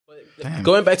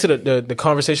going back to the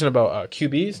conversation about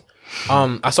QBs,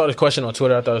 I saw this question on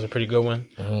Twitter. I thought it was a pretty good one.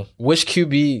 Mm-hmm. Which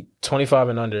QB 25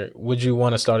 and under would you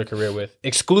want to start a career with,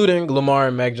 excluding Lamar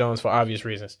and Mac Jones for obvious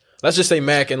reasons? Let's just say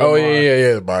Mac and Lamar. Oh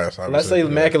yeah, bias. Obviously. Let's say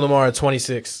Mac and Lamar are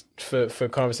 26 for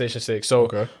conversation's sake.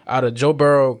 So out of Joe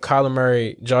Burrow, Kyler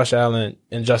Murray, Josh Allen,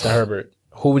 and Justin Herbert,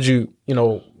 who would you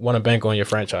want to bank on your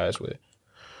franchise with?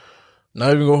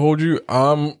 Not even gonna hold you.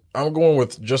 I'm going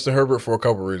with Justin Herbert for a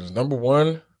couple reasons. Number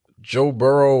one, Joe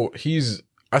Burrow.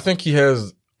 I think he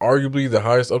has arguably the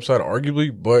highest upside,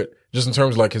 but just in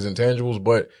terms of like his intangibles,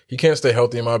 but he can't stay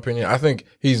healthy in my opinion. I think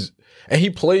he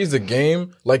plays the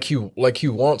game like he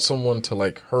wants someone to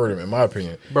like hurt him, in my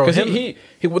opinion. Bro, because he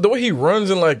the way he runs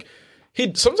and like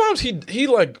sometimes he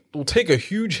like will take a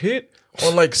huge hit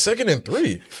on like 2nd and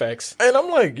 3. Facts. And I'm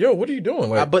like, yo, what are you doing?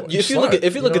 Like, but if you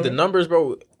look at the numbers,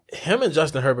 bro, him and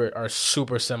Justin Herbert are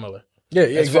super similar. Yeah,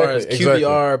 as far as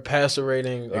QBR, passer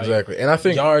rating, like, exactly, and I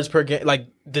think yards per game, like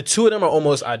the two of them are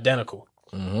almost identical.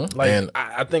 Mm-hmm. Like, and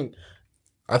I think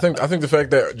the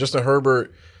fact that Justin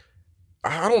Herbert,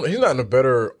 he's not in a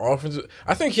better offense.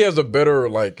 I think he has a better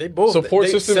like support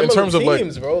system in terms of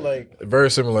teams, like, bro. Like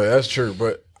very similar. That's true,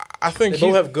 but I think they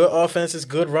both have good offenses,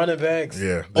 good running backs.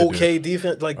 Yeah, okay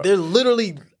defense. Like they're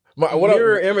literally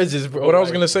mirror images, bro. What I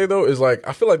was gonna say though is like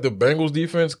I feel like the Bengals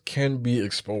defense can be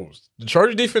exposed. The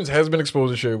Chargers defense has been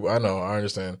exposed this year. I know, I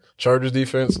understand. Chargers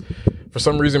defense, for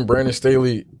some reason, Brandon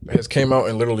Staley has came out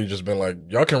and literally just been like,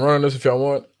 y'all can run on this if y'all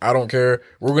want. I don't care.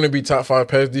 We're gonna be top 5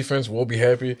 pass defense. We'll be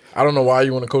happy. I don't know why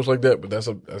you want to coach like that, but that's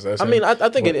I mean, I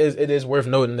think it is worth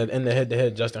noting that in the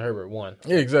head-to-head, Justin Herbert won.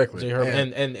 Yeah, exactly.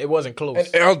 And it wasn't close.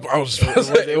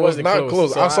 It was not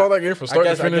close. So I saw that game from start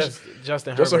to finish.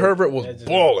 Justin Herbert was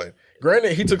balling.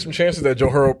 Granted, he took some chances that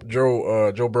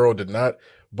Joe Burrow did not,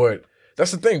 but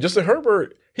that's the thing. Justin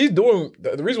Herbert, he's doing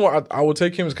the reason why I would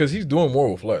take him is because he's doing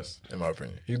more with less. In my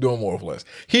opinion, he's doing more with less.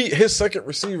 His second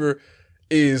receiver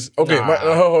is okay.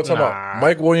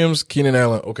 Mike Williams, Keenan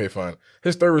Allen. Okay, fine.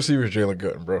 His third receiver is Jalen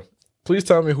Gutton, bro. Please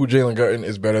tell me who Jalen Gutton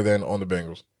is better than on the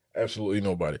Bengals. Absolutely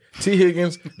nobody. T.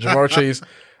 Higgins, Jamar Chase.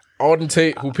 Auden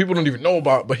Tate, who people don't even know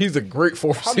about, but he's a great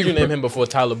fourth receiver. How did you name him before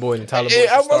Tyler Boyd and Tyler Boyd?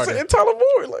 Yeah, I was saying Tyler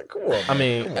Boyd. Like, come on. I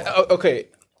mean, okay,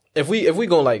 if we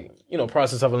go like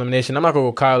process of elimination, I'm not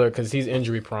gonna go Kyler because he's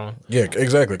injury prone. Yeah,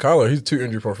 exactly. Kyler, he's too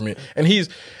injury prone for me, and he's,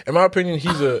 in my opinion,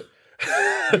 he's a.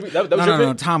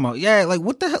 No, time out. Yeah, like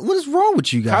what the hell? What is wrong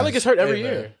with you guys? Kyler gets hurt every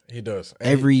year. He does.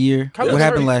 Every year. What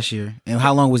happened last year? And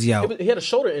how long was he out? He had a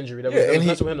shoulder injury that was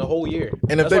messing with him the whole year.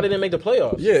 And that's why they didn't make the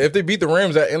playoffs. Yeah, if they beat the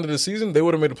Rams at the end of the season, they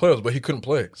would have made the playoffs, but he couldn't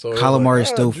play. So Kyler Murray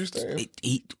still.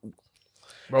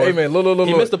 Bro, hey man, look.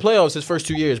 He missed the playoffs his first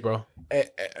 2 years, bro. And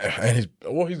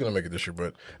he's gonna make it this year,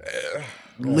 but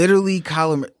literally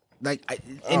Kyler Murray. Like,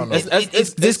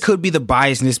 this could be the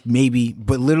biasness, maybe,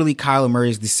 but literally Kyler Murray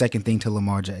is the second thing to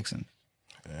Lamar Jackson.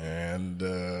 And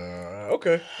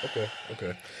okay.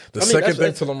 Second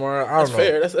thing to Lamar, I don't know.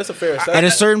 Fair. That's a fair assessment. At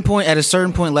a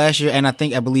certain point last year, and I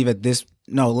believe at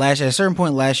a certain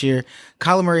point last year,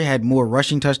 Kyler Murray had more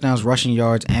rushing touchdowns, rushing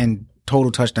yards, and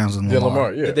total touchdowns than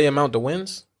Lamar. Yeah. Did they amount to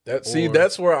wins?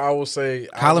 That's where I will say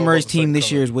Kyler Murray's team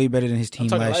this year is way better than his team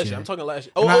last year. I'm talking last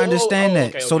year. I understand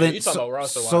that. Okay. So then, you talking about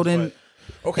roster-wise, so then,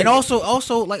 okay. And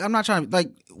also, like, I'm not trying to like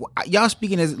y'all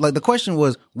speaking as like the question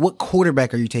was, what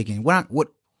quarterback are you taking? What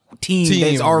team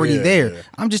that's already there? Yeah.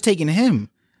 I'm just taking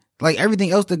him. Like everything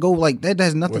else that go like that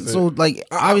has nothing. So like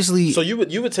obviously, so you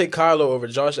would take Kyler over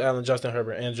Josh Allen, Justin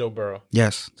Herbert, and Joe Burrow.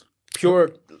 Yes.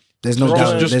 Pure. There's no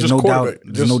doubt. There's no doubt.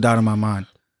 There's no doubt in my mind.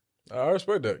 I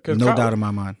respect that. No doubt in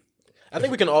my mind. I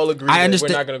think we can all agree that we're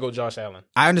not going to go Josh Allen.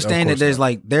 I understand that there's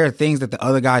like there are things that the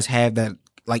other guys have that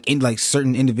like in like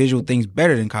certain individual things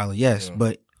better than Kyler. Yes,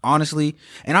 but honestly,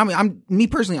 and I'm me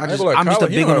personally, I'm just a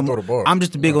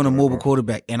big on a mobile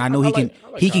quarterback, and I know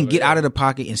he can get out of the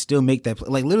pocket and still make that play.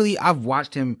 Like literally, I've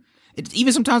watched him. It's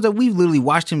even sometimes that we've literally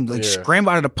watched him like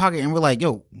scramble out of the pocket, and we're like,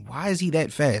 "Yo, why is he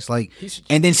that fast?" Like,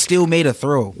 and then still made a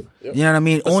throw. You know what I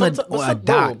mean? On a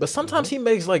dot. But sometimes he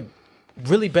makes like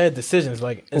really bad decisions.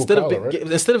 Like instead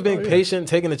of being patient,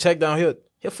 taking the check down,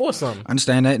 he'll force something. I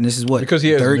understand that, and this is what because he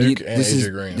has third Nuke year. And this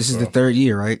AJ Green, is the third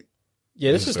year, right?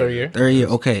 Yeah, this is third year. Third year,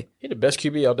 okay. He the best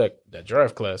QB out that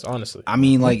draft class, honestly. I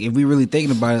mean, like if we really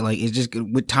thinking about it, like it's just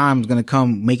with time's gonna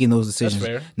come making those decisions.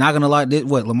 That's fair. Not gonna lie,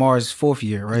 Lamar's fourth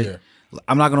year, right? Yeah.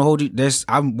 I'm not gonna hold you.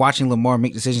 I'm watching Lamar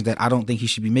make decisions that I don't think he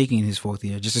should be making in his fourth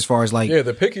year. Just as far as like,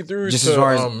 the pick he threw just to as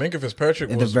far as Minkah Fitzpatrick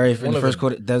in the first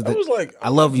quarter. I was like, I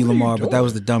love you, Lamar, but that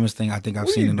was the dumbest thing I think I've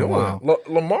seen in a while.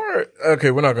 Lamar.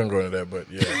 Okay, we're not gonna go into that, but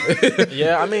yeah,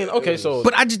 yeah. I mean, okay, so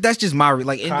but that's just my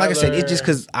like. Kyler, like I said, it's just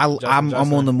because I'm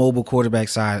on the mobile quarterback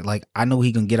side. Like I know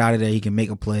he can get out of there. He can make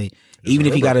a play, even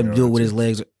if he got to do it with his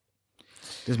legs.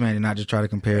 This man did not just try to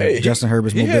compare Justin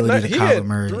Herbert's mobility to Kyler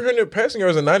Murray. 300 passing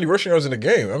yards and 90 rushing yards in the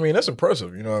game. I mean, that's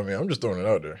impressive. You know what I mean? I'm just throwing it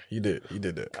out there. He did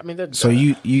that. I mean, so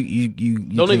you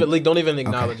don't even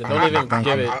acknowledge it. Don't even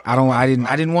give it.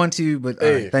 I didn't want to, but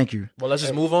thank you. Well, let's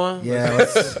just move on. Yeah,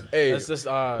 let's just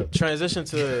transition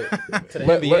to the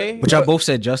NBA. But y'all both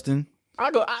said Justin.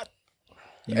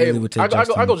 Really would take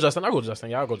Justin. I go Justin.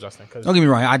 Yeah, I'll go Justin. Don't get me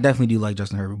wrong. I definitely do like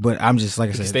Justin Herbert, but I'm just like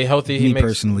I said, stay healthy. He makes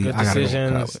personally, good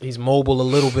decisions. He's mobile a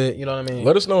little bit. You know what I mean?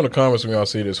 Let us know in the comments when y'all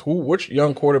see this. Which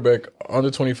young quarterback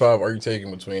under 25 are you taking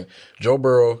between Joe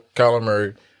Burrow, Kyler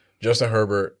Murray, Justin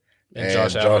Herbert,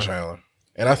 and Josh Allen?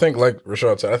 And I think, like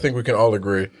Rashad said, I think we can all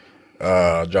agree,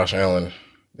 Josh Allen,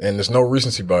 and there's no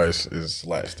recency bias, is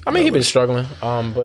last. I mean, he's been struggling, but.